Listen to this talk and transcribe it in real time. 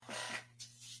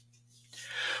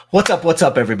What's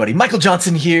up, everybody? Michael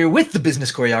Johnson here with the Business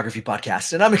Choreography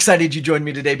Podcast, and I'm excited you joined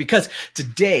me today because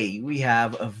today we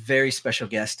have a very special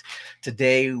guest.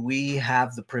 Today we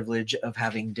have the privilege of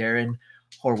having Darren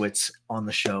Horwitz on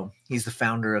the show. He's the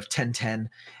founder of 1010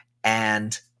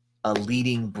 and a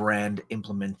leading brand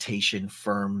implementation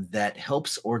firm that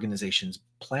helps organizations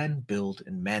plan, build,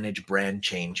 and manage brand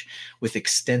change with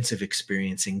extensive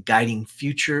experience in guiding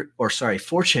Fortune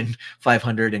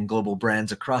 500 and global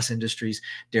brands across industries.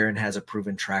 Darren has a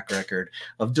proven track record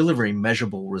of delivering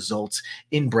measurable results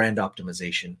in brand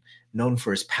optimization. Known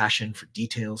for his passion for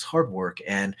details, hard work,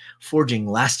 and forging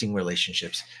lasting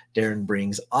relationships, Darren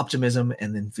brings optimism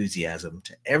and enthusiasm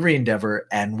to every endeavor,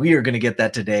 and we are going to get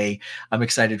that today. I'm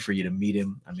excited for you to meet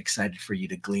him. I'm excited for you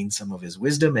to glean some of his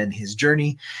wisdom and his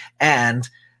journey, and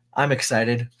I'm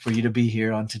excited for you to be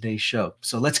here on today's show.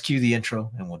 So let's cue the intro,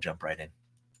 and we'll jump right in.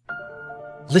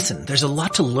 Listen, there's a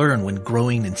lot to learn when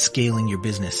growing and scaling your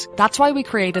business. That's why we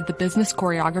created the Business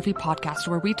Choreography Podcast,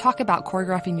 where we talk about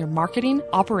choreographing your marketing,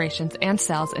 operations, and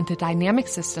sales into dynamic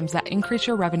systems that increase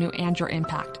your revenue and your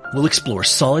impact. We'll explore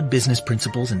solid business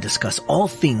principles and discuss all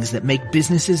things that make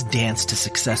businesses dance to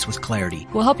success with clarity.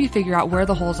 We'll help you figure out where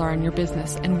the holes are in your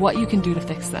business and what you can do to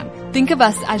fix them. Think of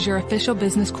us as your official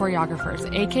business choreographers,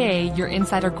 aka your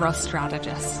insider growth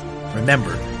strategists.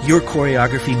 Remember, your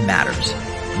choreography matters.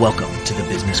 Welcome to the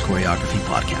Business Choreography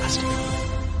Podcast.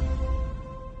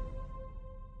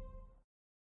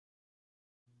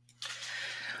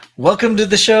 Welcome to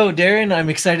the show, Darren. I'm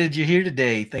excited you're here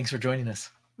today. Thanks for joining us.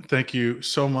 Thank you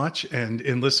so much. And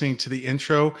in listening to the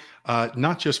intro,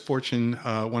 not just Fortune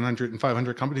 100 and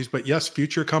 500 companies, but yes,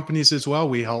 future companies as well.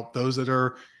 We help those that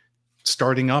are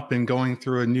starting up and going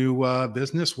through a new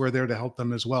business. We're there to help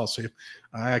them as well. So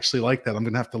I actually like that. I'm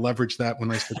going to have to leverage that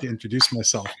when I start to introduce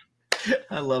myself.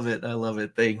 I love it. I love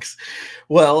it. Thanks.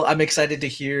 Well, I'm excited to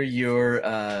hear your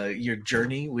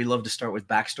journey. We love to start with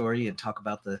backstory and talk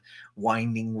about the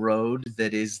winding road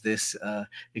that is this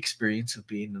experience of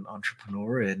being an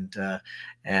entrepreneur,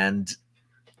 and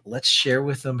let's share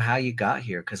with them how you got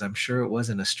here, because I'm sure it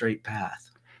wasn't a straight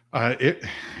path.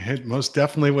 It most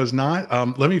definitely was not.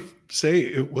 Let me say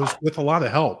it was with a lot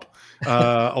of help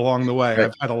along the way. Right.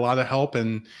 I've had a lot of help,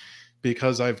 and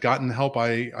because I've gotten help,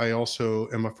 I also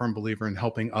am a firm believer in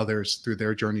helping others through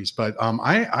their journeys. But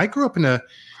I grew up in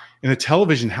a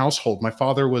television household. My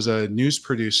father was a news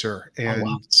producer, and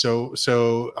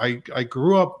so I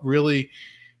grew up really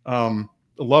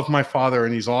love my father,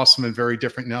 and he's awesome and very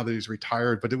different now that he's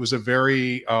retired. But it was a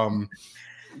very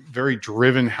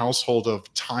driven household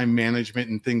of time management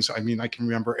and things. I mean, I can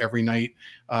remember every night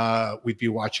we'd be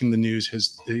watching the news.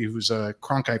 He was a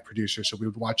Cronkite producer, so we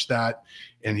would watch that,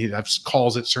 and he'd have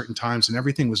calls at certain times, and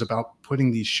everything was about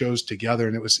putting these shows together.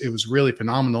 And it was really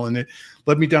phenomenal. And it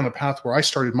led me down a path where I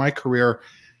started my career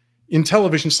in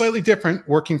television, slightly different,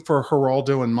 working for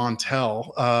Geraldo and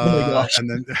Montel, and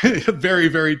then very,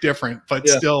 very different, but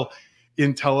still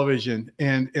in television.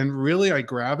 And really I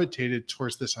gravitated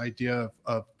towards this idea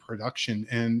of production.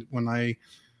 And when I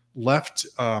left,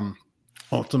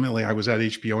 ultimately I was at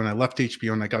HBO, and I left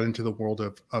HBO and I got into the world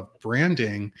of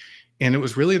branding. And it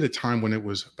was really at a time when it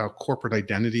was about corporate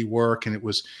identity work, and I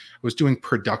was doing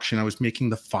production. I was making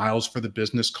the files for the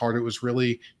business card. It was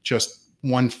really just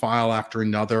one file after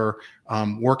another,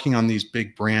 working on these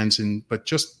big brands, but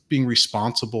just being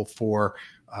responsible for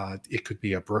it could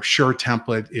be a brochure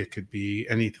template, it could be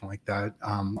anything like that,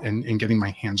 and getting my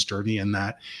hands dirty in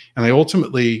that. And I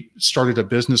ultimately started a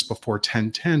business before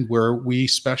 1010 where we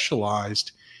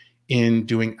specialized in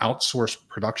doing outsourced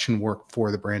production work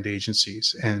for the brand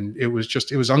agencies. And it was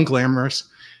unglamorous,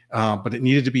 but it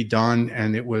needed to be done.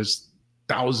 And it was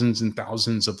thousands and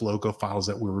thousands of logo files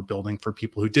that we were building for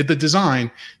people who did the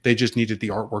design. They just needed the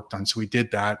artwork done. So we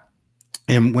did that.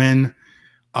 And when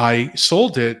I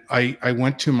sold it, I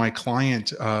went to my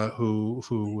client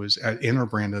who was at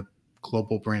Interbrand, a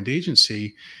global brand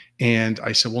agency, and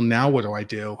I said, well, now what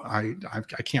do? I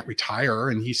can't retire.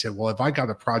 And he said, well, if I got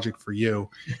a project for you.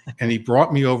 And he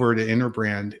brought me over to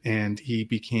Interbrand, and he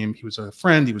was a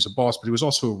friend, he was a boss, but he was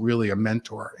also really a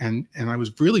mentor. And I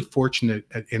was really fortunate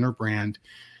at Interbrand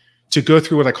to go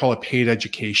through what I call a paid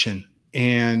education.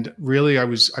 And really I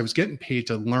was getting paid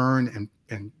to learn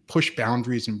and push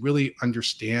boundaries and really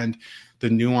understand the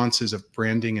nuances of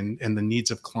branding and the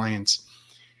needs of clients.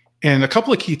 And a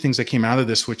couple of key things that came out of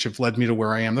this, which have led me to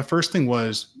where I am. The first thing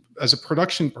was, as a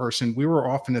production person, we were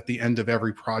often at the end of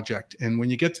every project. And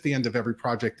when you get to the end of every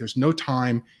project, there's no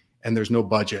time and there's no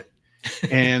budget.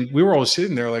 And we were all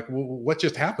sitting there like, well, what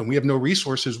just happened? We have no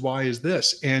resources. Why is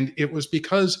this? And it was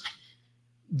because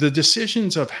the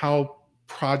decisions of how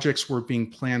projects were being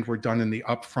planned were done in the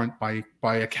upfront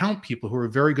by account people who were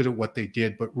very good at what they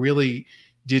did, but really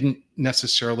didn't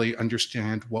necessarily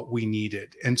understand what we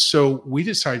needed. And so we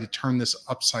decided to turn this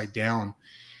upside down.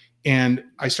 And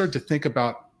I started to think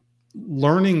about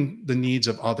learning the needs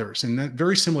of others. And that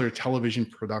very similar to television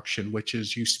production, which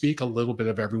is you speak a little bit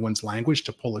of everyone's language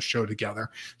to pull a show together.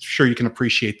 Sure, you can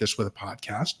appreciate this with a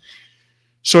podcast.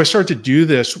 So I started to do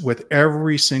this with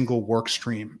every single work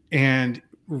stream. And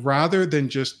rather than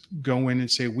just go in and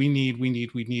say, we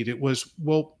need, it was,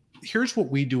 well, here's what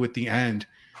we do at the end.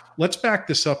 Let's back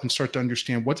this up and start to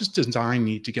understand, what does design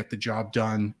need to get the job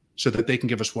done so that they can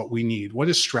give us what we need? What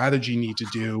does strategy need to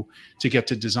do to get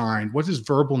to design? What does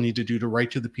verbal need to do to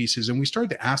write to the pieces? And we started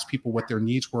to ask people what their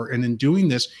needs were. And in doing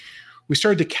this, we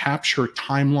started to capture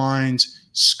timelines,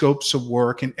 scopes of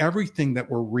work, and everything that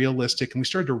were realistic. And we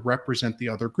started to represent the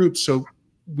other groups. So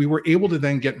we were able to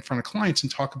then get in front of clients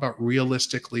and talk about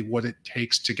realistically what it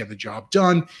takes to get the job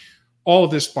done. All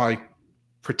of this by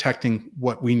protecting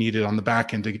what we needed on the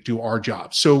back end to do our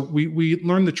job. So we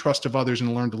learned the trust of others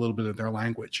and learned a little bit of their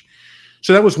language.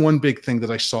 So that was one big thing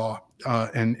that I saw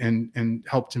and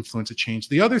helped influence a change.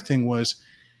 The other thing was,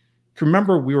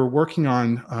 remember, we were working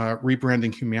on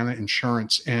rebranding Humana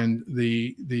Insurance, and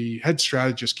the head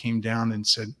strategist came down and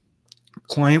said,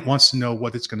 client wants to know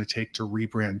what it's going to take to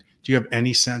rebrand. Do you have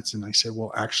any sense? And I said,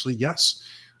 well, actually, yes,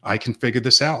 I can figure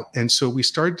this out. And so we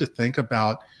started to think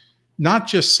about not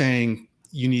just saying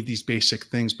you need these basic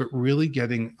things, but really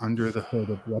getting under the hood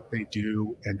of what they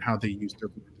do and how they use their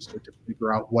brand to start to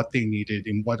figure out what they needed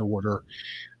in what order,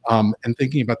 and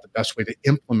thinking about the best way to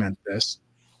implement this.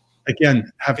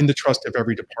 Again, having the trust of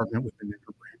every department within your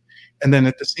brand. And then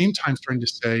at the same time, starting to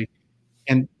say,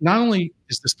 and not only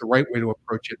is this the right way to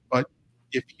approach it, but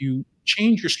if you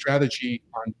change your strategy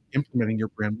on implementing your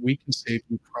brand, we can save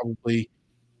you probably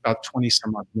about 20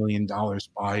 some odd $1 million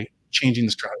by changing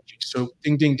the strategy. So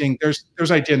ding, ding, ding.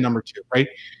 There's idea number 2, right?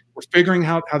 We're figuring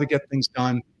out how to get things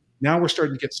done. Now we're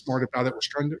starting to get smart about it. We're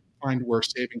starting to find where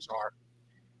savings are.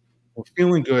 We're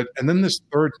feeling good. And then this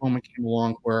third moment came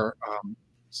along where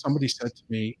somebody said to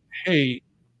me, hey,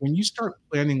 when you start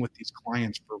planning with these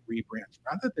clients for rebrands,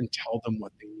 rather than tell them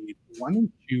what they need, why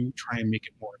don't you try and make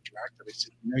it more interactive? I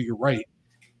said, you're right.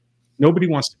 Nobody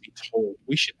wants to be told.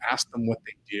 We should ask them what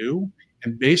they do.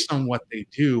 And based on what they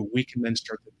do, we can then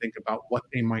start to think about what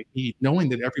they might need, knowing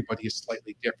that everybody is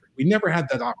slightly different. We never had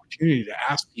that opportunity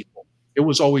to ask people. It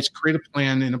was always create a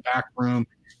plan in a back room,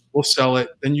 we'll sell it,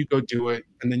 then you go do it,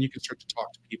 and then you can start to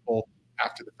talk to people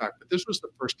after the fact. But this was the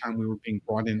first time we were being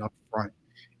brought in up front.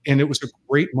 And it was a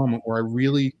great moment where I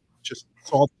really just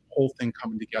saw the whole thing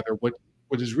coming together, what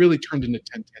has really turned into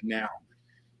 1010 now.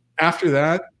 After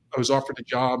that, I was offered a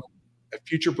job at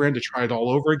Future Brand to try it all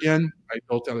over again. I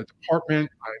built out a department.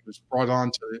 I was brought on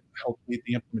to help lead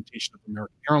the implementation of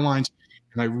American Airlines.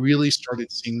 And I really started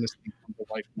seeing this thing come to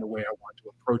life in the way I wanted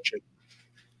to approach it.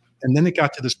 And then it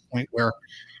got to this point where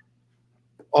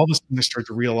all of a sudden I started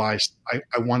to realize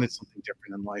I wanted something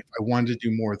different in life. I wanted to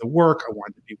do more of the work. I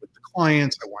wanted to be with the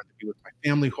clients. I wanted to be with my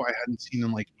family, who I hadn't seen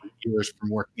in like 8 years from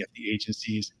working at the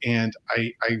agencies. And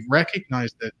I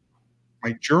recognized that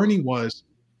my journey was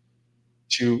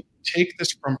to take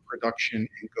this from production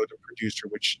and go to producer,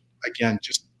 which again,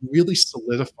 just really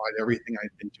solidified everything I'd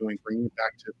been doing, bringing it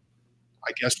back to,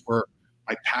 I guess, where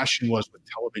my passion was with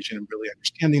television and really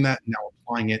understanding that and now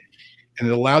applying it. And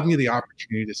it allowed me the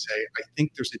opportunity to say, I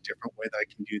think there's a different way that I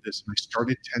can do this. And I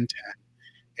started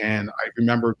 1010. And I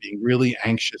remember being really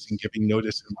anxious and giving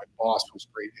notice. And my boss was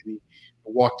great. And he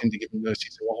walked in to give me notice. He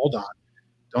said, well, hold on.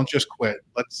 Don't just quit.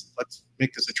 Let's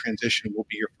make this a transition. We'll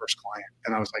be your first client.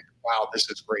 And I was like, wow, this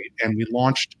is great. And we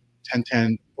launched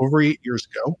 1010 over 8 years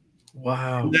ago.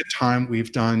 Wow. At that time, we've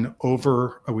helped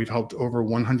over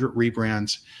 100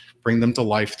 rebrands, bring them to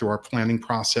life through our planning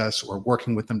process, or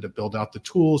working with them to build out the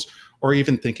tools, or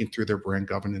even thinking through their brand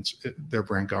governance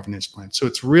plan. So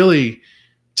it's really,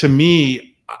 to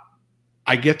me,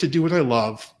 I get to do what I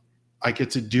love. I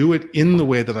get to do it in the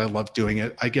way that I love doing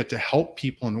it. I get to help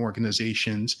people and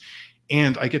organizations,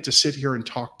 and I get to sit here and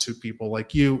talk to people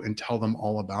like you and tell them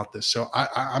all about this. So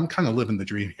I'm kind of living the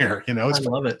dream here. I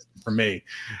love it for me.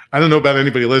 I don't know about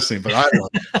anybody listening, but I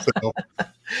love it. So,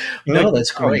 no,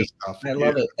 that's great. I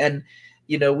love it. And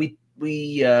you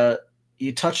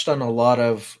touched on a lot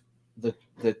of the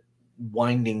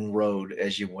winding road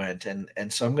as you went, and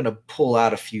so I'm going to pull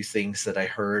out a few things that I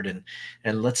heard,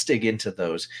 and let's dig into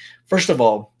those. First of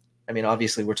all, I mean,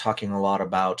 obviously we're talking a lot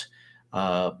about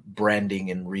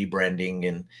branding and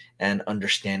rebranding and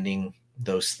understanding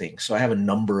those things. So I have a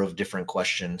number of different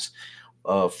questions.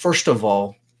 First of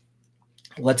all,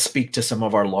 let's speak to some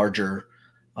of our larger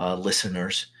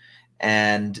listeners.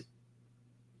 And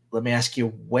let me ask you,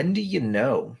 when do you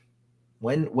know?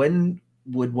 When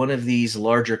would one of these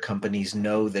larger companies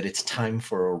know that it's time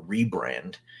for a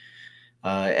rebrand?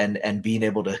 And being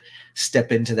able to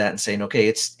step into that and saying, okay,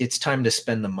 it's time to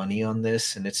spend the money on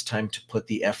this, and it's time to put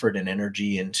the effort and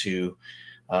energy into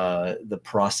the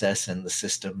process and the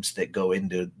systems that go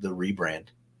into the rebrand.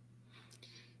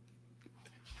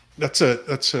 That's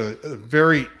a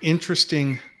very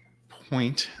interesting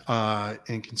point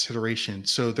and consideration.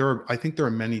 So I think there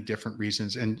are many different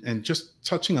reasons, and just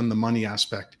touching on the money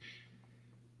aspect,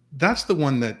 that's the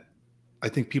one that I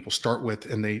think people start with,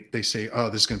 and they say, oh,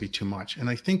 this is going to be too much. And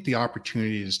I think the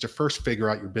opportunity is to first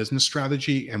figure out your business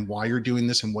strategy and why you're doing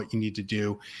this and what you need to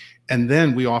do. And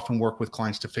then we often work with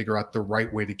clients to figure out the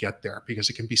right way to get there, because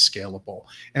it can be scalable.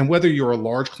 And whether you're a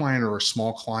large client or a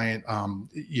small client,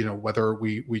 whether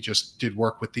we just did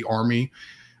work with the Army,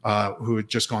 who had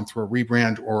just gone through a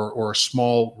rebrand, or a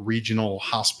small regional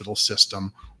hospital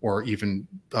system, or even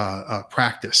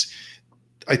practice,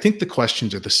 I think the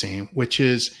questions are the same, which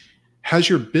is, has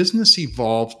your business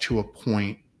evolved to a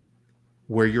point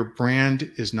where your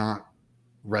brand is not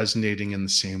resonating in the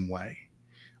same way?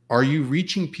 Are you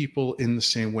reaching people in the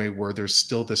same way where there's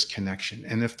still this connection?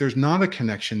 And if there's not a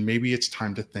connection, maybe it's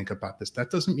time to think about this.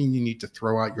 That doesn't mean you need to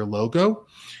throw out your logo.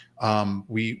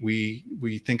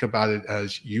 We think about it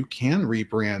as, you can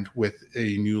rebrand with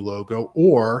a new logo,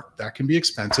 or that can be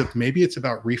expensive. Maybe it's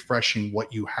about refreshing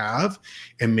what you have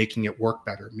and making it work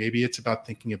better. Maybe it's about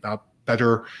thinking about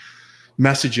better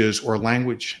messages or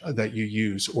language that you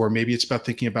use, or maybe it's about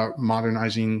thinking about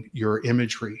modernizing your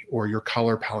imagery or your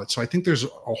color palette. So I think there's a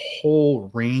whole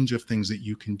range of things that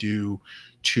you can do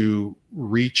to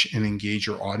reach and engage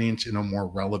your audience in a more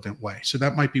relevant way. So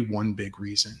that might be one big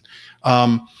reason.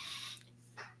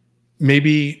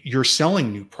 Maybe you're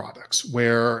selling new products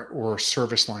or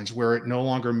service lines where it no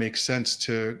longer makes sense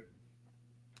to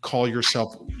call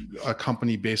yourself a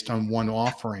company based on one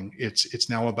offering. It's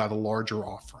now about a larger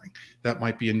offering. That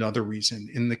might be another reason.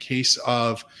 In the case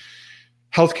of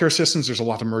healthcare systems, there's a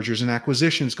lot of mergers and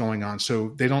acquisitions going on.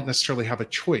 So they don't necessarily have a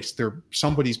choice.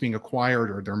 Somebody's being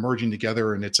acquired, or they're merging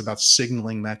together, and it's about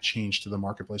signaling that change to the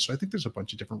marketplace. So I think there's a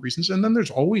bunch of different reasons. And then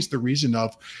there's always the reason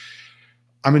of,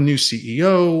 I'm a new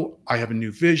CEO, I have a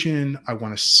new vision, I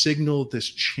want to signal this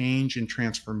change and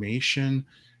transformation.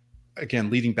 Again,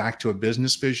 leading back to a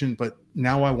business vision, but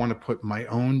now I want to put my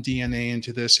own DNA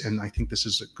into this. And I think this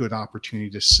is a good opportunity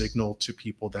to signal to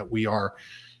people that we are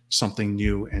something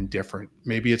new and different.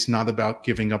 Maybe it's not about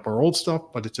giving up our old stuff,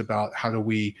 but it's about, how do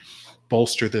we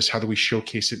bolster this? How do we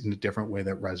showcase it in a different way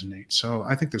that resonates? So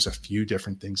I think there's a few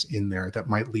different things in there that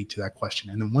might lead to that question.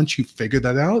 And then once you figure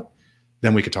that out,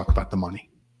 then we could talk about the money.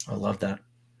 I love that.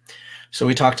 So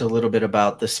we talked a little bit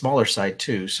about the smaller side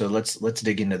too. So let's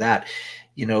dig into that.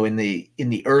 In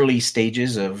the early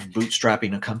stages of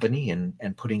bootstrapping a company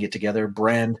and putting it together,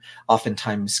 brand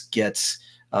oftentimes gets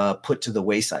put to the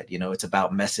wayside. It's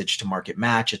about message to market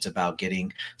match. It's about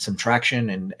getting some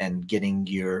traction and getting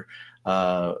your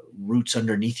roots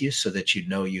underneath you so that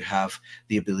you have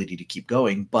the ability to keep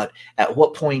going. But at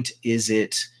what point is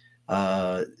it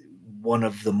one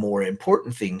of the more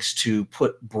important things to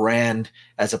put brand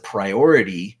as a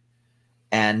priority?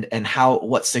 And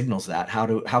what signals that?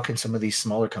 How can some of these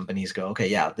smaller companies go, okay,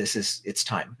 yeah, it's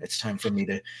time for me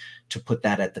to put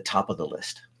that at the top of the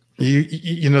list?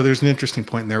 There's an interesting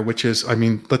point in there, which is,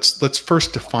 let's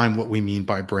first define what we mean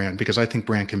by brand, because I think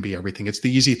brand can be everything. It's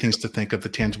the easy things to think of, the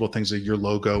tangible things, of your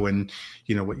logo and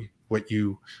what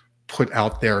you put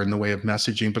out there in the way of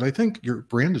messaging. But I think your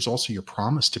brand is also your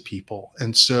promise to people.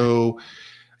 And so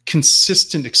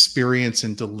consistent experience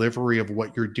and delivery of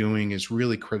what you're doing is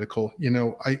really critical.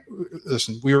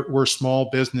 We're a small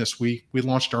business. We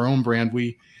launched our own brand.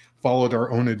 We followed our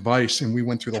own advice, and we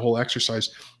went through the whole exercise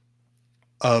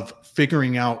of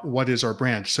figuring out what is our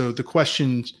brand. So the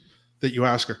questions that you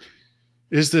ask are,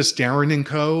 is this Darren &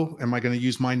 Co? Am I going to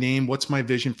use my name? What's my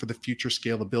vision for the future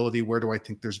scalability? Where do I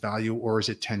think there's value? Or is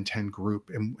it 1010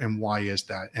 Group? And why is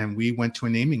that? And we went to a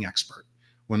naming expert.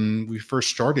 When we first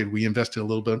started, we invested a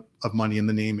little bit of money in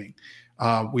the naming.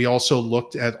 We also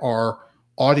looked at our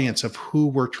audience of who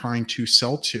we're trying to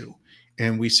sell to.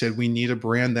 And we said, we need a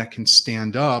brand that can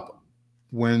stand up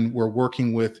when we're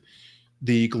working with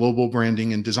the global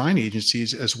branding and design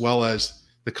agencies, as well as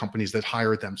the companies that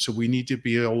hire them. So we need to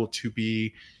be able to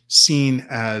be seen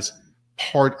as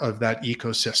part of that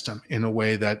ecosystem in a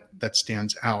way that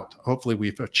stands out. Hopefully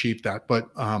we've achieved that. But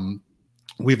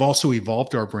we've also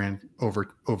evolved our brand over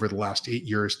the last 8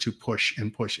 years to push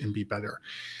and be better.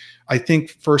 I think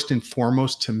first and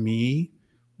foremost to me,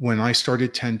 when I started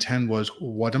 1010 was,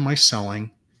 what am I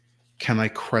selling can I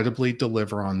credibly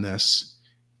deliver on this?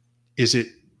 Is it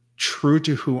true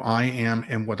to who I am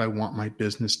and what I want my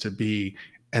business to be?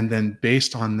 And then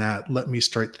based on that, let me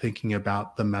start thinking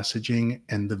about the messaging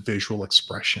and the visual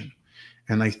expression.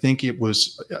 And I think it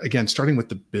was, again, starting with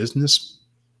the business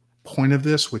point of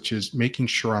this, which is making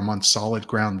sure I'm on solid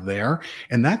ground there.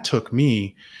 And that took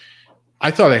me,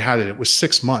 I thought I had it. It was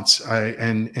 6 months. I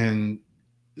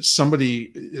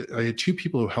had two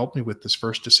people who helped me with this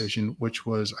first decision, which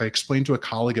was I explained to a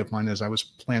colleague of mine as I was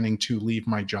planning to leave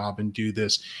my job and do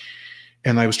this.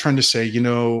 And I was trying to say,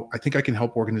 I think I can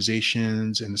help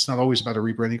organizations, and it's not always about a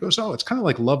rebranding. He goes, oh, it's kind of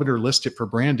like love it or list it for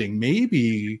branding.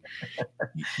 Maybe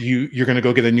you're going to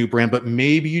go get a new brand, but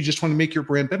maybe you just want to make your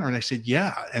brand better. And I said,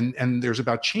 yeah. And there's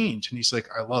about change. And he's like,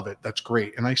 I love it. That's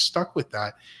great. And I stuck with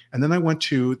that. And then I went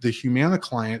to the Humana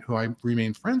client who I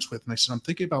remained friends with. And I said, I'm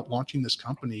thinking about launching this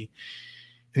company.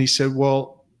 And he said,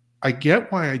 well, I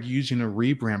get why I'd using a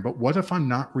rebrand, but what if I'm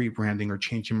not rebranding or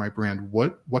changing my brand?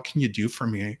 What can you do for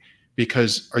me?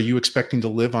 Because are you expecting to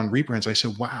live on rebrands? I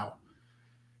said, wow,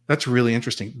 that's really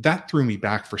interesting. That threw me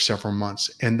back for several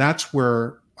months. And that's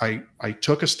where I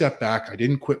took a step back. I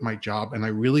didn't quit my job. And I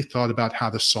really thought about how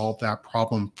to solve that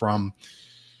problem from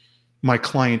my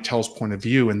clientele's point of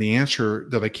view. And the answer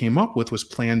that I came up with was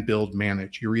plan, build,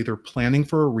 manage. You're either planning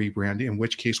for a rebrand, in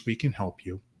which case we can help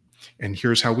you. And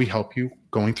here's how we help you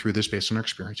going through this based on our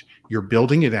experience. You're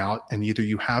building it out, and either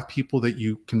you have people that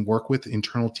you can work with,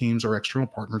 internal teams or external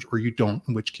partners, or you don't,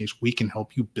 in which case we can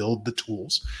help you build the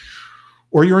tools.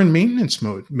 Or you're in maintenance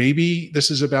mode. Maybe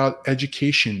this is about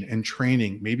education and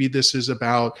training. Maybe this is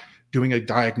about doing a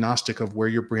diagnostic of where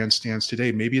your brand stands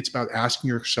today. Maybe it's about asking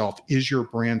yourself, is your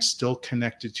brand still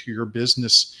connected to your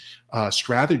business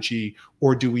strategy,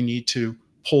 or do we need to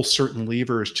pull certain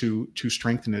levers to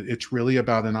strengthen it? It's really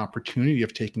about an opportunity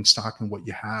of taking stock in what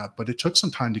you have, but it took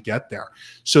some time to get there.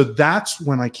 So that's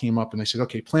when I came up and I said,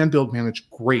 okay, plan, build, manage,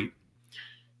 great.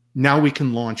 Now we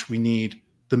can launch. We need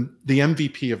the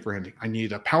MVP of branding. I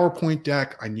need a PowerPoint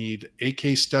deck. I need a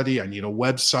case study. I need a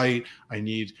website. I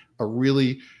need a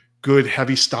really good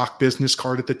heavy stock business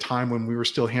card at the time when we were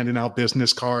still handing out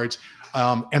business cards.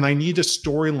 And I need a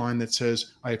storyline that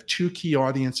says, I have two key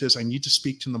audiences. I need to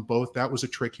speak to them both. That was a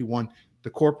tricky one. The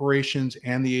corporations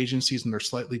and the agencies, and they're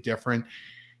slightly different.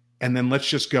 And then let's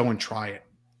just go and try it.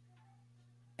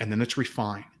 And then it's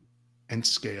refine and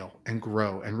scale and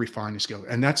grow and refine and scale.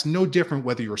 And that's no different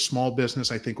whether you're a small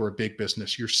business, I think, or a big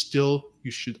business. You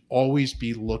should always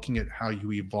be looking at how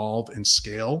you evolve and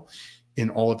scale in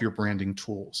all of your branding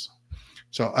tools.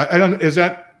 So I don't know if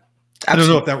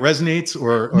that resonates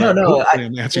or no,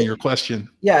 I'm answering your question.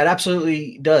 Yeah, it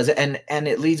absolutely does. And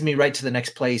it leads me right to the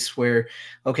next place where,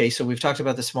 okay, so we've talked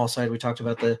about the small side. We talked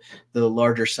about the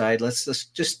larger side. Let's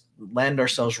just land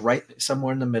ourselves right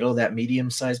somewhere in the middle, that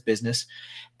medium-sized business.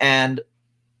 And,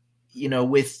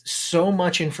 with so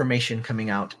much information coming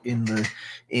out in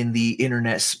the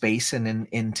internet space and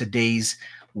in today's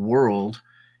world,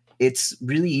 it's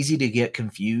really easy to get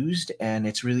confused, and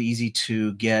it's really easy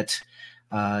to get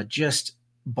just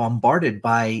bombarded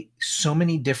by so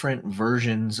many different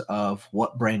versions of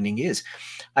what branding is.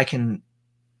 I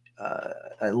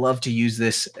love to use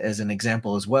this as an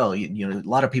example as well. A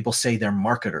lot of people say they're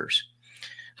marketers,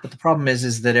 but the problem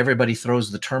is that everybody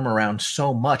throws the term around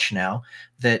so much now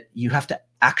that you have to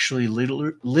actually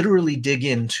literally dig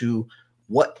into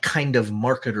what kind of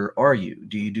marketer are you?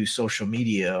 Do you do social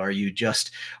media? Are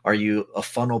you a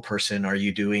funnel person? Are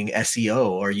you doing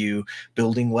SEO? Are you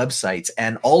building websites?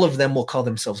 And all of them will call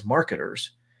themselves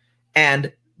marketers.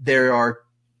 And there are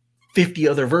 50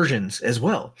 other versions as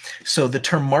well. So the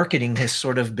term marketing has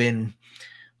sort of been,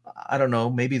 I don't know,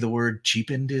 maybe the word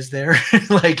cheapened is there.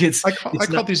 I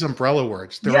call these umbrella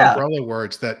words. They're umbrella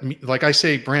words that, like I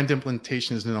say, brand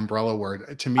implementation is an umbrella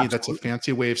word. To me, That's a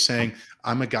fancy way of saying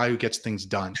I'm a guy who gets things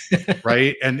done,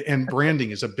 right? And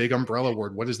branding is a big umbrella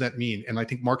word. What does that mean? And I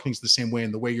think marketing is the same way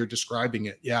in the way you're describing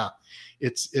it. Yeah,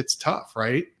 it's tough,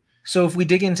 right? So if we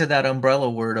dig into that umbrella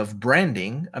word of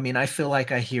branding, I feel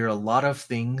like I hear a lot of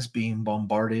things being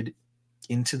bombarded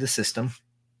into the system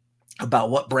about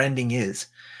what branding is.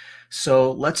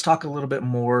 So let's talk a little bit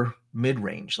more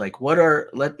mid-range. Like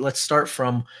let's start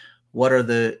from what are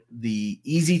the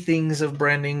easy things of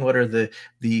branding? What are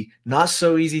the not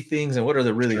so easy things? And what are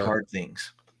the really hard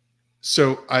things?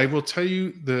 So I will tell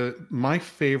you my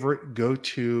favorite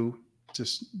go-to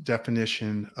just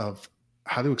definition of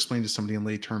how to explain to somebody in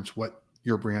lay terms what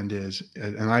your brand is.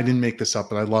 And I didn't make this up,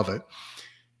 but I love it.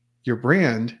 Your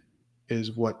brand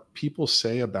is what people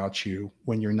say about you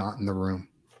when you're not in the room.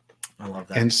 I love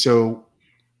that. And so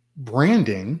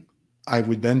branding, I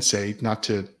would then say, not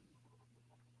to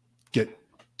get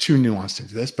too nuanced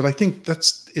into this, but I think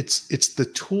it's the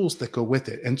tools that go with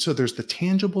it. And so there's the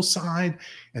tangible side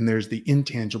and there's the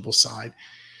intangible side.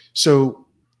 So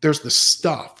there's the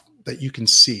stuff that you can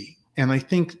see. And I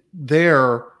think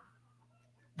that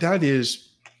is,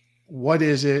 what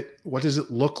is it? What does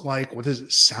it look like? What does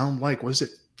it sound like? What does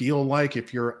it feel like?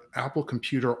 If you're Apple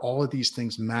computer, all of these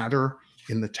things matter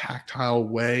in the tactile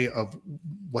way of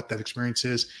what that experience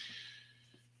is.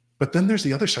 But then there's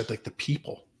the other side, like the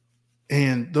people.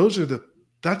 And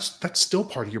that's still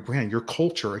part of your brand, your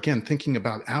culture. Again, thinking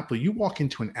about Apple, you walk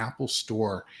into an Apple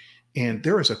store and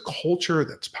there is a culture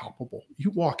that's palpable. You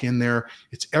walk in there,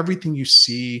 it's everything you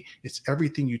see, it's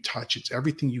everything you touch, it's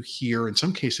everything you hear. In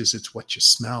some cases, it's what you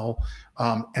smell.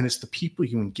 And it's the people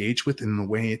you engage with and the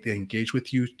way they engage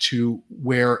with you, to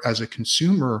where, as a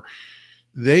consumer,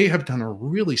 they have done a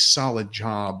really solid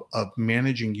job of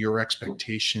managing your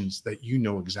expectations, that you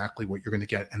know exactly what you're going to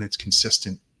get, and it's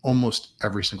consistent almost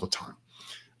every single time.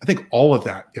 I think all of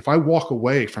that, if I walk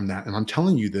away from that and I'm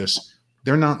telling you this,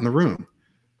 they're not in the room.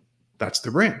 That's the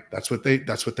brand. That's what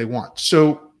they want.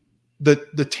 So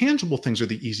the tangible things are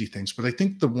the easy things, but I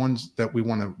think the ones that we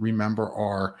want to remember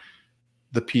are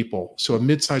the people. So a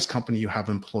mid-sized company, you have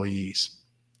employees.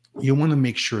 You want to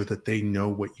make sure that they know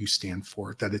what you stand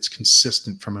for, that it's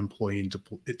consistent from employee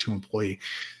to employee.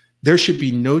 There should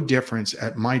be no difference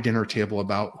at my dinner table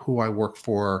about who I work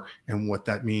for and what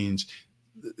that means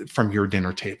from your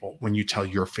dinner table when you tell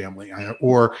your family.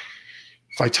 Or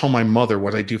if I tell my mother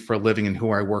what I do for a living and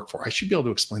who I work for, I should be able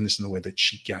to explain this in the way that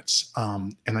she gets.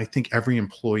 And I think every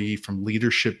employee, from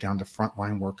leadership down to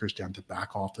frontline workers, down to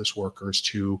back office workers,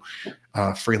 to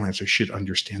freelancers, should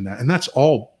understand that. And that's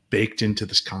all baked into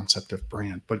this concept of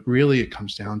brand. But really, it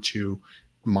comes down to,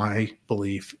 my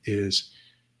belief is,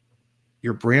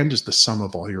 your brand is the sum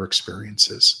of all your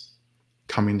experiences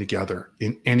coming together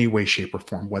in any way, shape, or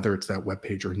form, whether it's that web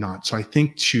page or not. So I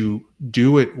think to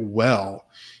do it well,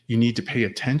 you need to pay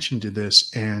attention to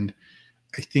this. And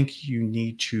I think you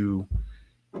need to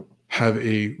have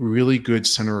a really good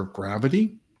center of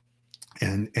gravity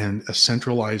and a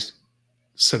centralized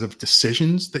set of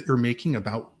decisions that you're making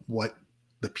about what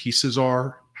the pieces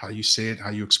are, how you say it,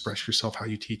 how you express yourself, how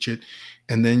you teach it.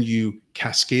 And then you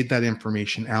cascade that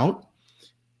information out.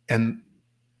 And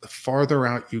the farther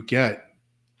out you get,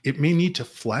 it may need to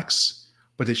flex,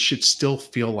 but it should still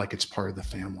feel like it's part of the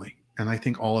family. And I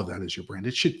think all of that is your brand.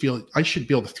 I should be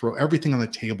able to throw everything on the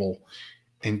table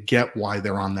and get why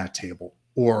they're on that table.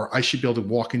 Or I should be able to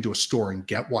walk into a store and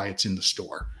get why it's in the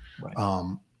store. Right.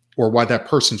 Or why that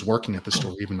person's working at the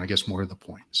store, even, I guess, more to the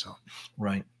point. So,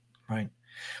 Right.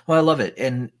 Well, I love it.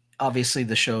 And obviously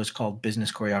the show is called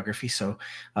Business Choreography. So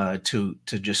to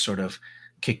just sort of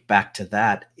kick back to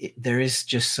that, there is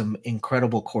just some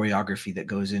incredible choreography that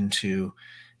goes into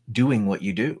doing what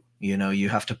you do. You know, you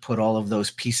have to put all of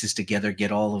those pieces together,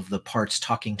 get all of the parts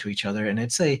talking to each other. And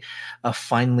it's a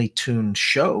finely tuned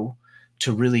show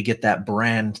to really get that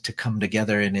brand to come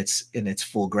together in its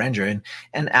full grandeur.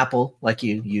 And Apple, like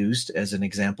you used as an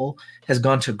example, has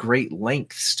gone to great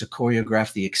lengths to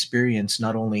choreograph the experience,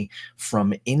 not only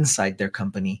from inside their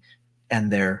company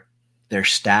and their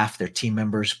staff, their team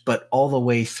members, but all the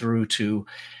way through to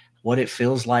what it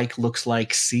feels like, looks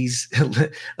like, seems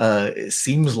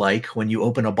like when you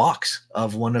open a box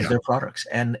of one of their products.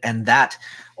 And that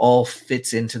all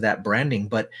fits into that branding.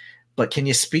 But can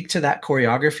you speak to that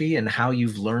choreography and how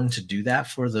you've learned to do that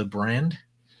for the brand?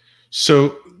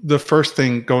 So the first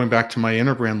thing, going back to my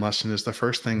inner brand lesson, is the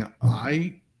first thing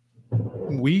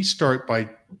we start by,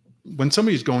 when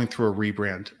somebody's going through a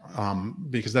rebrand,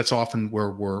 because that's often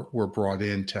where we're brought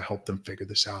in to help them figure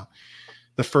this out.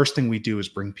 The first thing we do is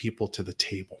bring people to the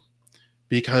table,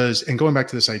 because, and going back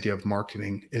to this idea of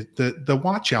marketing, the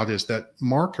watch out is that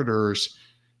marketers,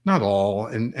 not all,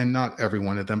 and not every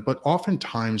one of them, but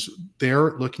oftentimes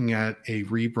they're looking at a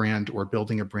rebrand or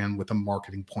building a brand with a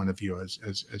marketing point of view,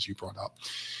 as you brought up.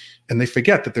 And they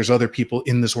forget that there's other people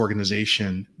in this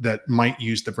organization that might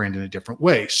use the brand in a different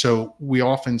way. So we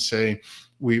often say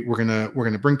we're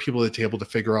gonna bring people to the table to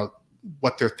figure out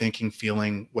what they're thinking,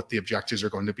 feeling, what the objectives are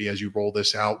going to be as you roll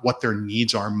this out, what their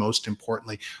needs are, most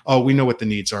importantly. Oh, we know what the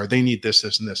needs are. They need this,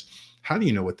 this, and this. How do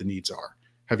you know what the needs are?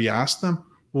 Have you asked them?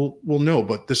 Well, no,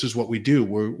 but this is what we do.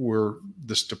 We're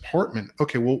this department.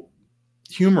 Okay, well,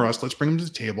 humor us. Let's bring them to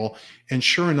the table. And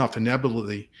sure enough,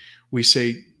 inevitably, we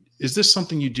say, is this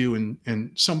something you do?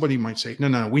 And somebody might say,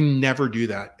 no, we never do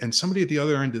that. And somebody at the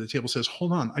other end of the table says,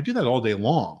 hold on, I do that all day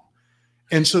long.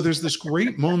 And so there's this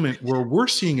great moment where we're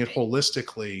seeing it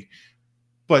holistically,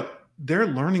 but they're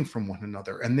learning from one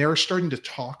another, and they're starting to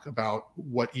talk about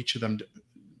what each of them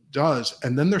does.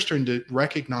 And then they're starting to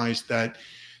recognize that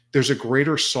there's a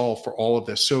greater solve for all of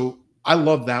this. So I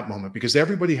love that moment because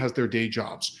everybody has their day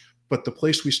jobs, but the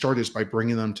place we start is by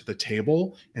bringing them to the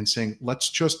table and saying, let's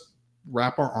just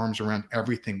wrap our arms around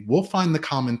everything. We'll find the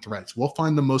common threads. We'll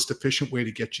find the most efficient way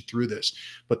to get you through this.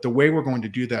 But the way we're going to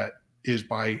do that is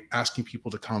by asking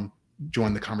people to come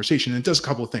join the conversation. And it does a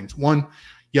couple of things. One,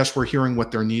 yes, we're hearing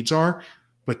what their needs are,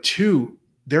 but two,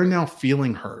 they're now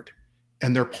feeling heard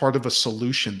and they're part of a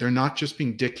solution. They're not just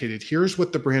being dictated. Here's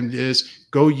what the brand is,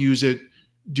 go use it,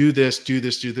 do this,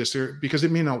 because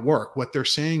it may not work. What they're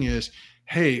saying is,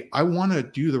 hey, I want to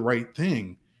do the right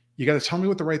thing. You got to tell me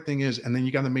what the right thing is, and then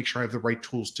you got to make sure I have the right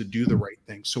tools to do the right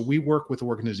thing. So we work with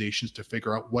organizations to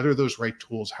figure out what are those right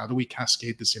tools? How do we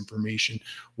cascade this information?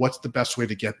 What's the best way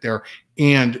to get there?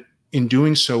 And in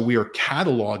doing so, we are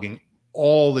cataloging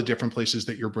all the different places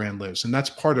that your brand lives. And that's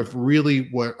part of really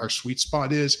what our sweet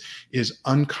spot is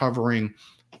uncovering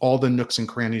all the nooks and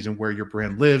crannies and where your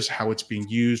brand lives, how it's being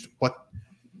used,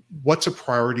 what's a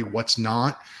priority, what's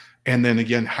not. And then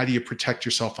again, how do you protect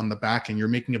yourself on the back end? You're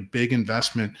making a big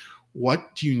investment.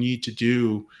 What do you need to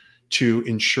do to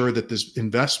ensure that this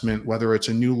investment, whether it's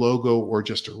a new logo or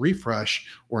just a refresh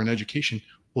or an education,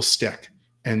 will stick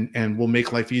and will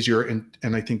make life easier?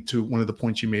 And I think to one of the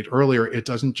points you made earlier, it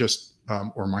doesn't just,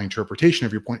 or my interpretation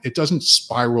of your point, it doesn't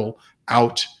spiral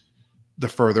out the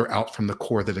further out from the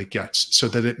core that it gets, so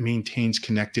that it maintains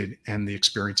connected and the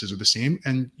experiences are the same.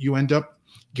 And you end up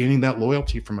gaining that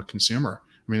loyalty from a consumer.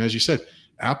 I mean, as you said,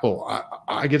 Apple,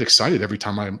 I get excited every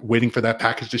time I'm waiting for that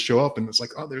package to show up and it's like,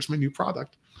 oh, there's my new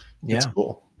product. Yeah, it's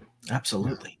cool.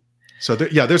 Absolutely. So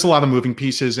there's a lot of moving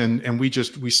pieces, and we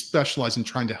specialize in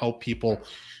trying to help people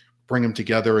bring them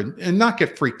together and not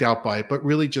get freaked out by it, but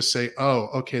really just say, oh,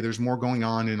 okay, there's more going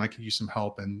on and I could use some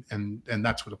help. And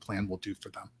that's what a plan will do for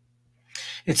them.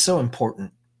 It's so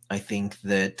important, I think,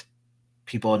 that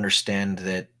people understand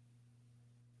that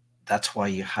that's why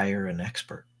you hire an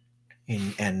expert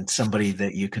and somebody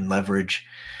that you can leverage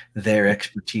their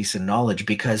expertise and knowledge,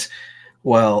 because,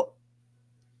 well,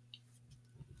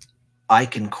 I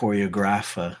can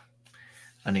choreograph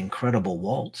an incredible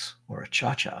waltz or a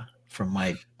cha-cha from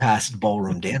my past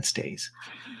ballroom dance days.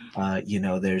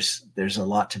 There's a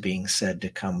lot to being said to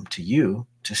come to you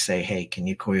to say, hey, can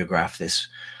you choreograph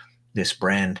this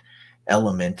brand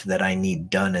element that I need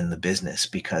done in the business,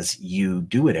 because you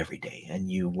do it every day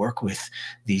and you work with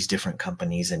these different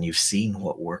companies and you've seen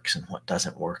what works and what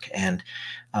doesn't work. And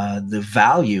the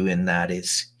value in that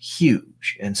is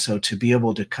huge. And so to be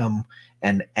able to come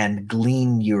and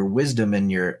glean your wisdom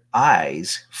and your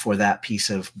eyes for that piece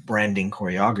of branding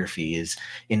choreography is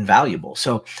invaluable.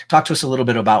 So talk to us a little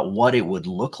bit about what it would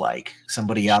look like.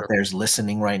 Somebody out there is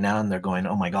listening right now and they're going,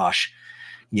 oh my gosh,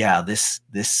 yeah, this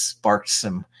sparked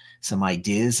some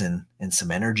ideas and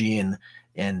some energy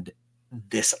and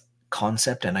this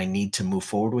concept, and I need to move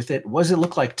forward with it. What does it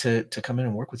look like to come in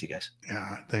and work with you guys?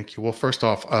 Yeah, thank you. Well, first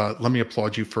off, let me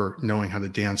applaud you for knowing how to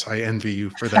dance. I envy you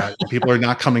for that. People are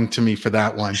not coming to me for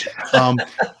that one.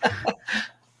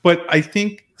 But I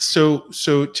think so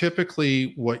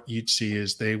typically what you'd see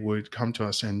is they would come to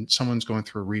us and someone's going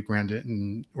through a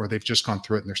rebrand or they've just gone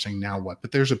through it and they're saying, now what?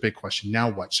 But there's a big question. Now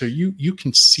what? So you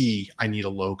can see, I need a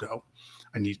logo.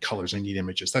 I need colors, I need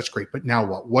images. That's great. But now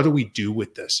what? What do we do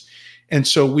with this? And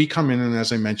so we come in and,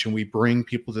 as I mentioned, we bring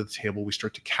people to the table. We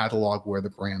start to catalog where the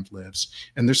brand lives.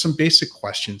 And there's some basic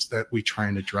questions that we try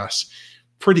and address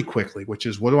pretty quickly, which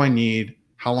is, what do I need?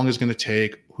 How long is it going to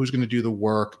take? Who's going to do the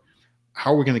work?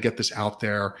 How are we going to get this out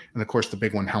there? And of course, the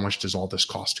big one, how much does all this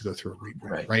cost to go through a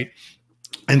rebrand, right?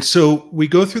 And so we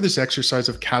go through this exercise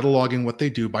of cataloging what they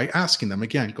do by asking them,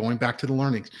 again, going back to the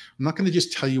learnings. I'm not going to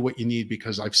just tell you what you need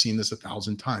because I've seen this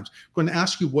 1,000 times. I'm going to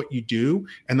ask you what you do,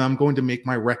 and I'm going to make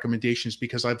my recommendations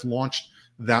because I've launched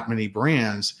that many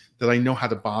brands that I know how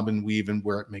to bob and weave and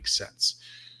where it makes sense.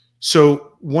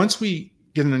 So once we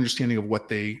get an understanding of what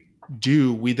they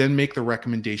do, we then make the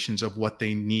recommendations of what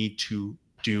they need to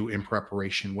do in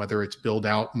preparation, whether it's build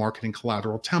out marketing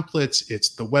collateral templates, it's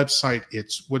the website,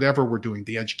 it's whatever we're doing,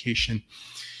 the education.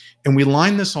 And we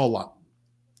line this all up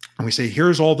and we say,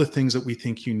 here's all the things that we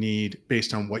think you need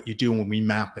based on what you do. And we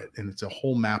map it, and it's a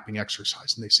whole mapping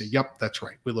exercise. And they say, yep, that's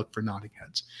right. We look for nodding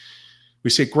heads.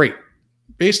 We say, great.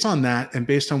 Based on that, and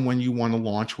based on when you want to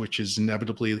launch, which is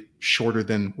inevitably shorter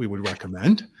than we would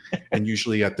recommend, and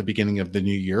usually at the beginning of the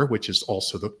new year, which is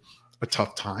also a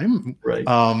tough time. Right.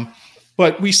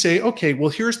 But we say, okay, well,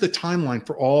 here's the timeline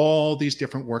for all these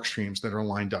different work streams that are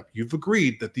lined up. You've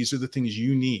agreed that these are the things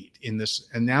you need in this.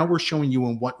 And now we're showing you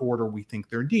in what order we think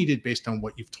they're needed based on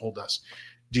what you've told us.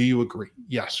 Do you agree?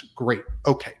 Yes. Great.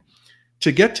 Okay.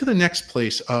 To get to the next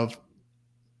place of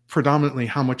predominantly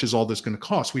how much is all this going to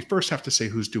cost, we first have to say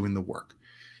who's doing the work.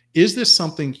 Is this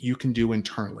something you can do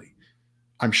internally?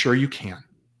 I'm sure you can.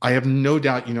 I have no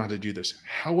doubt you know how to do this.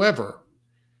 However,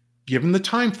 given the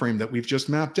time frame that we've just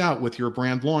mapped out with your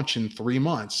brand launch in 3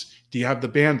 months, do you have the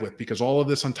bandwidth? Because all of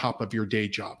this on top of your day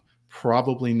job?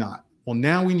 Probably not. Well,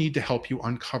 now we need to help you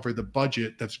uncover the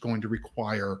budget that's going to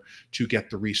require to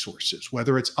get the resources,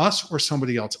 whether it's us or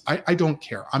somebody else. I don't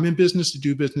care. I'm in business to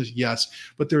do business, yes,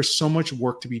 but there's so much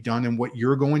work to be done. And what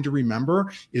you're going to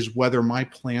remember is whether my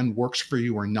plan works for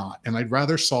you or not. And I'd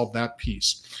rather solve that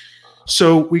piece.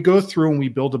 So we go through and we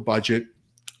build a budget.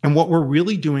 And what we're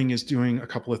really doing is doing a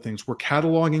couple of things. We're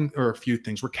cataloging, or a few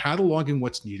things. We're cataloging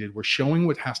what's needed. We're showing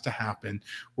what has to happen.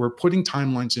 We're putting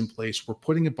timelines in place. We're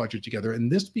putting a budget together.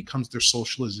 And this becomes their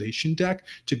socialization deck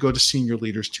to go to senior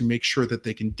leaders to make sure that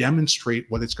they can demonstrate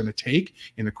what it's going to take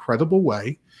in a credible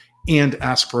way and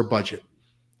ask for a budget.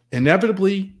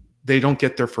 Inevitably, they don't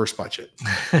get their first budget.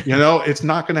 It's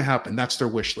not going to happen. That's their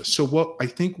wish list. So what I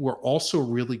think we're also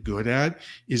really good at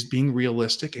is being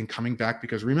realistic and coming back,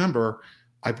 because remember,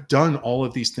 I've done all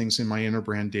of these things in my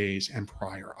Interbrand days and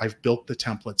prior. I've built the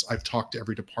templates. I've talked to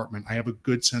every department. I have a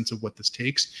good sense of what this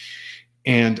takes.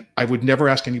 And I would never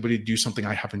ask anybody to do something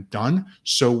I haven't done.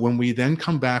 So when we then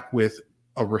come back with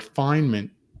a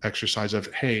refinement exercise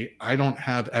of, hey, I don't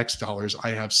have X dollars, I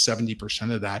have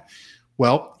 70% of that.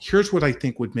 Well, here's what I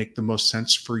think would make the most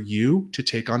sense for you to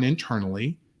take on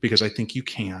internally, because I think you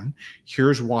can.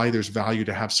 Here's why there's value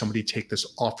to have somebody take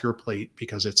this off your plate,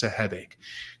 because it's a headache.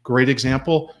 Great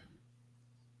example.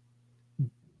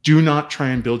 Do not try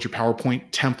and build your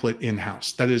PowerPoint template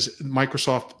in-house. That is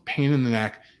Microsoft pain in the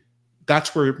neck.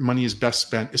 That's where money is best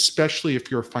spent, especially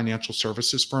if you're a financial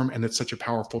services firm and it's such a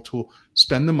powerful tool.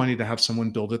 Spend the money to have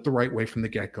someone build it the right way from the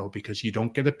get-go, because you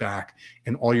don't get it back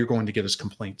and all you're going to get is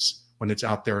complaints when it's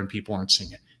out there and people aren't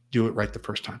seeing it. Do it right the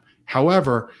first time.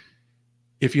 However,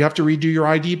 if you have to redo your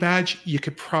ID badge, you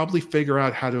could probably figure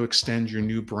out how to extend your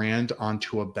new brand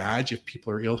onto a badge if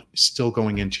people are still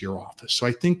going into your office. So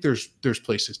I think there's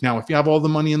places. Now, if you have all the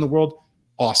money in the world,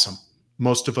 awesome.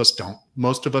 Most of us don't.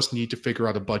 Most of us need to figure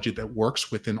out a budget that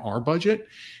works within our budget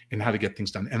and how to get things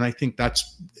done. And I think that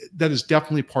is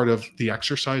definitely part of the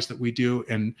exercise that we do.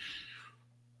 And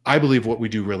I believe what we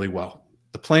do really well.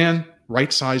 The plan,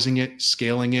 right sizing it,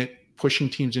 scaling it, pushing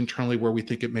teams internally where we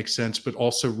think it makes sense, but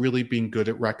also really being good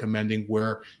at recommending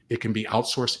where it can be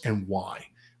outsourced and why.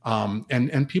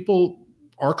 And people,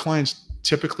 our clients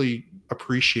typically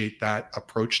appreciate that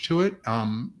approach to it.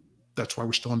 That's why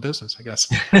we're still in business, I guess.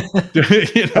 I love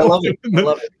it. I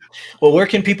love it. Well, where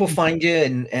can people find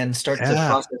you and start the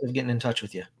process of getting in touch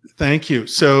with you? Thank you.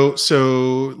 So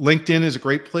LinkedIn is a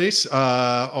great place,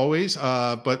 always.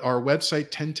 But our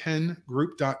website,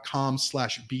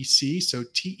 1010group.com/BC. So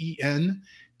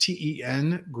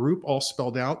TEN group, all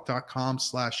spelled out,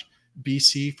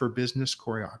 .com/BC for business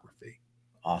choreography.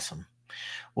 Awesome.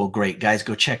 Well, great, guys.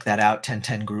 Go check that out,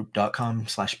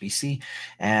 1010group.com/BC,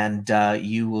 and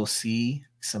you will see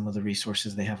some of the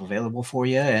resources they have available for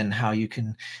you and how you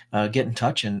can get in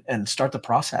touch and start the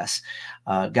process.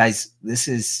 Guys, this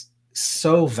is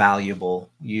so valuable.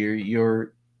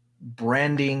 Your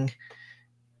branding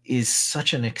is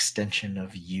such an extension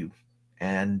of you,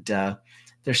 and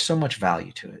there's so much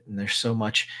value to it, and there's so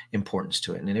much importance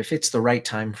to it. And if it's the right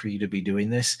time for you to be doing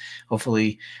this,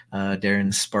 hopefully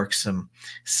Darren sparks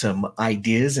some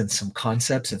ideas and some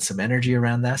concepts and some energy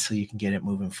around that so you can get it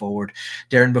moving forward.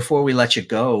 Darren, before we let you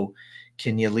go,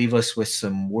 can you leave us with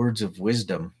some words of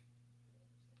wisdom?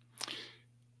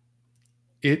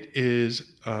 It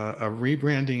is a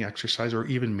rebranding exercise, or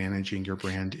even managing your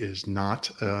brand is not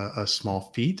a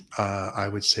small feat. I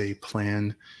would say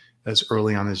plan as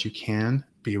early on as you can.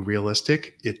 Be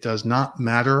realistic. It does not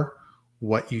matter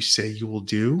what you say you will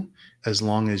do as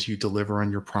long as you deliver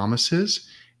on your promises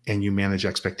and you manage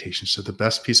expectations. So the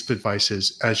best piece of advice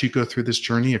is, as you go through this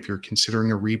journey, if you're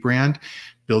considering a rebrand,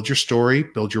 build your story,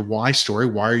 build your why story.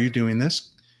 Why are you doing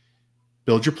this?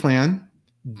 Build your plan.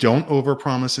 Don't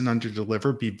overpromise and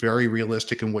underdeliver. Be very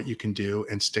realistic in what you can do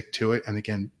and stick to it. And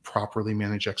again, properly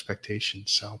manage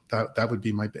expectations. So that would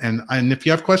be and if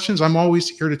you have questions, I'm always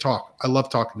here to talk. I love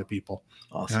talking to people.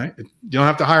 Awesome. Right? You don't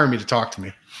have to hire me to talk to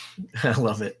me. I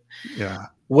love it. Yeah.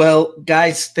 Well,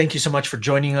 guys, thank you so much for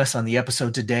joining us on the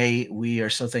episode today. We are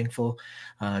so thankful,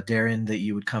 Darren, that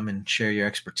you would come and share your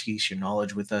expertise, your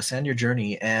knowledge with us, and your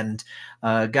journey. And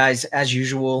guys, as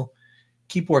usual,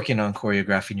 keep working on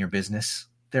choreographing your business.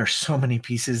 There are so many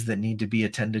pieces that need to be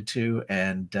attended to,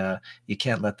 and you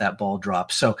can't let that ball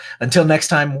drop. So until next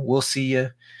time, we'll see you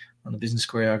on the Business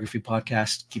Choreography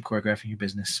Podcast. Keep choreographing your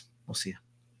business. We'll see you.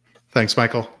 Thanks,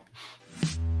 Michael.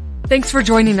 Thanks for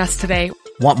joining us today.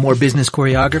 Want more business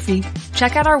choreography?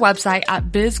 Check out our website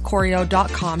at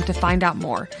bizchoreo.com to find out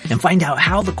more. And find out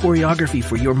how the choreography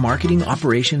for your marketing,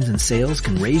 operations, and sales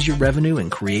can raise your revenue and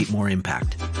create more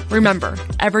impact. Remember,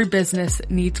 every business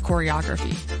needs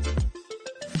choreography.